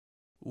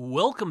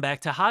Welcome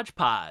back to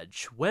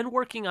Hodgepodge. When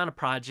working on a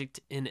project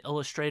in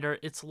Illustrator,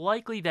 it's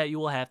likely that you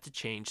will have to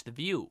change the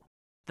view.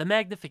 The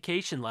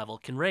magnification level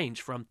can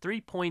range from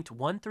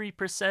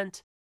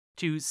 3.13%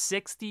 to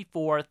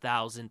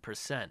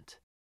 64,000%.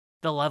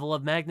 The level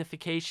of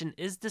magnification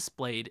is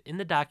displayed in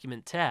the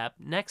Document tab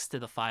next to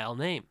the file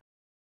name.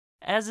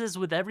 As is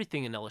with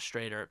everything in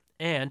Illustrator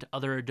and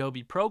other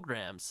Adobe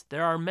programs,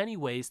 there are many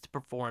ways to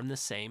perform the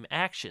same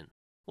action,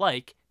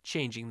 like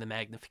changing the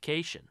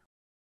magnification.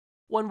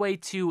 One way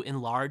to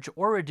enlarge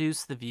or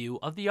reduce the view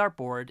of the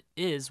artboard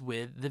is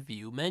with the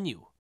View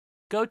menu.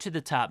 Go to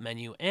the top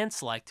menu and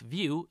select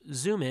View,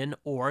 Zoom In,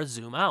 or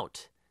Zoom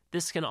Out.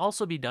 This can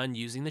also be done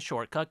using the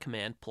shortcut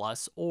Command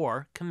plus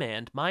or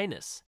Command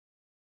minus.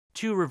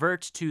 To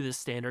revert to the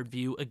standard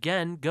view,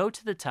 again go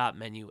to the top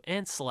menu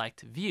and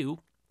select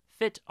View,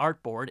 Fit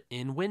Artboard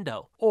in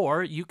Window,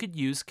 or you could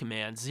use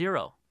Command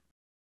 0.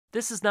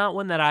 This is not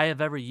one that I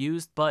have ever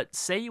used, but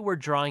say you were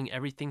drawing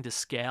everything to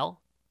scale,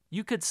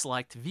 you could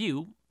select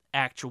View,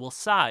 Actual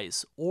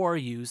Size, or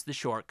use the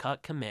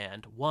shortcut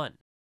Command 1.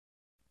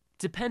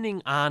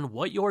 Depending on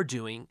what you're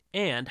doing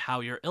and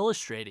how you're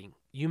illustrating,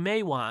 you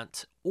may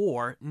want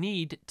or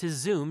need to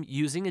zoom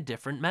using a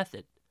different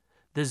method.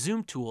 The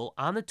Zoom tool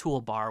on the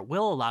toolbar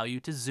will allow you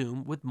to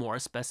zoom with more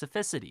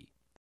specificity.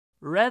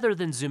 Rather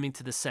than zooming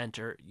to the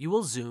center, you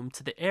will zoom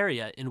to the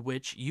area in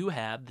which you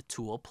have the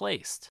tool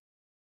placed.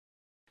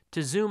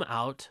 To zoom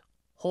out,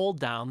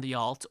 hold down the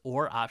Alt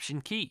or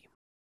Option key.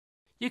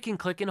 You can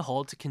click and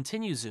hold to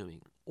continue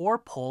zooming, or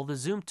pull the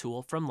zoom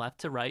tool from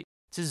left to right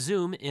to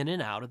zoom in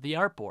and out of the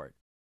artboard.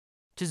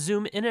 To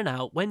zoom in and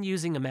out when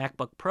using a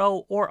MacBook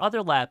Pro or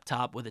other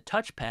laptop with a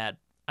touchpad,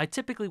 I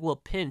typically will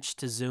pinch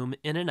to zoom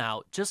in and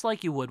out just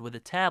like you would with a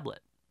tablet.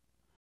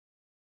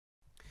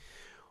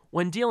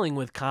 When dealing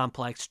with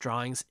complex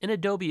drawings in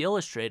Adobe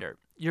Illustrator,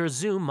 your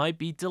zoom might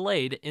be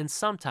delayed and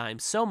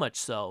sometimes so much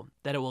so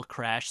that it will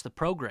crash the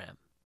program.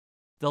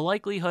 The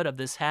likelihood of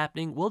this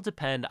happening will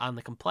depend on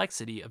the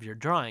complexity of your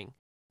drawing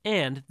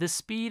and the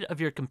speed of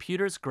your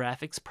computer's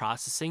graphics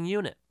processing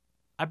unit.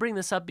 I bring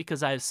this up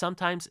because I have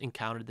sometimes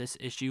encountered this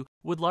issue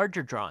with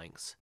larger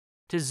drawings.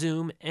 To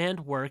zoom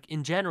and work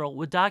in general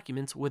with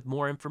documents with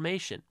more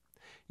information,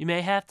 you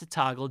may have to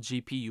toggle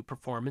GPU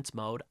performance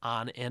mode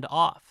on and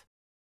off.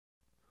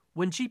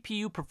 When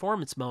GPU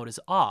performance mode is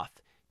off,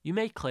 you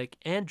may click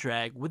and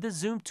drag with the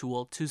zoom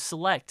tool to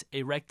select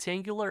a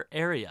rectangular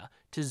area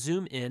to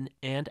zoom in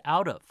and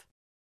out of.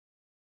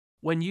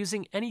 When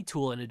using any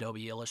tool in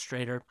Adobe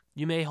Illustrator,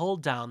 you may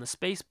hold down the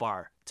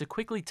spacebar to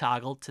quickly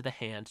toggle to the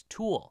hand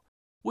tool,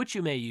 which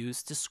you may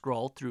use to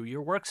scroll through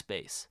your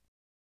workspace.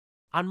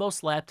 On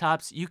most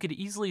laptops, you could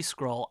easily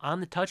scroll on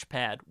the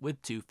touchpad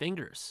with 2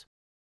 fingers.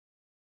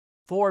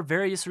 For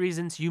various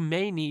reasons, you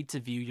may need to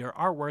view your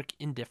artwork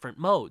in different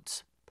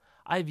modes.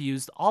 I've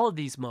used all of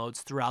these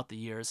modes throughout the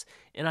years,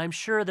 and I'm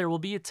sure there will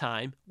be a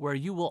time where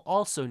you will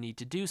also need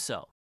to do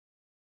so.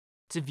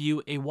 To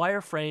view a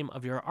wireframe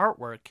of your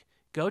artwork,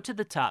 go to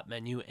the top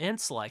menu and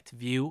select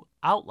View,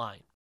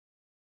 Outline.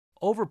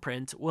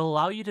 Overprint will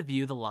allow you to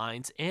view the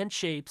lines and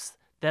shapes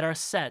that are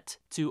set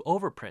to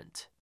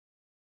overprint.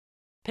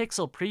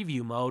 Pixel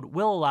Preview mode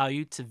will allow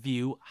you to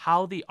view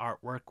how the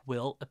artwork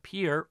will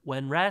appear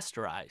when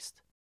rasterized,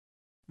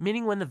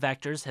 meaning when the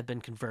vectors have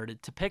been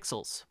converted to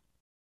pixels.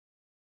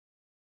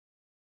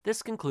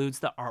 This concludes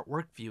the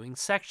artwork viewing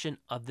section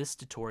of this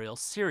tutorial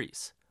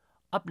series.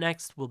 Up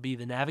next will be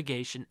the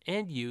navigation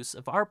and use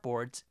of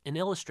artboards in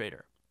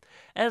Illustrator.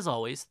 As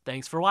always,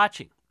 thanks for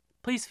watching.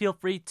 Please feel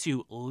free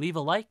to leave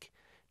a like,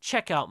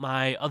 check out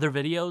my other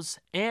videos,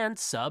 and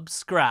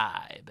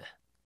subscribe.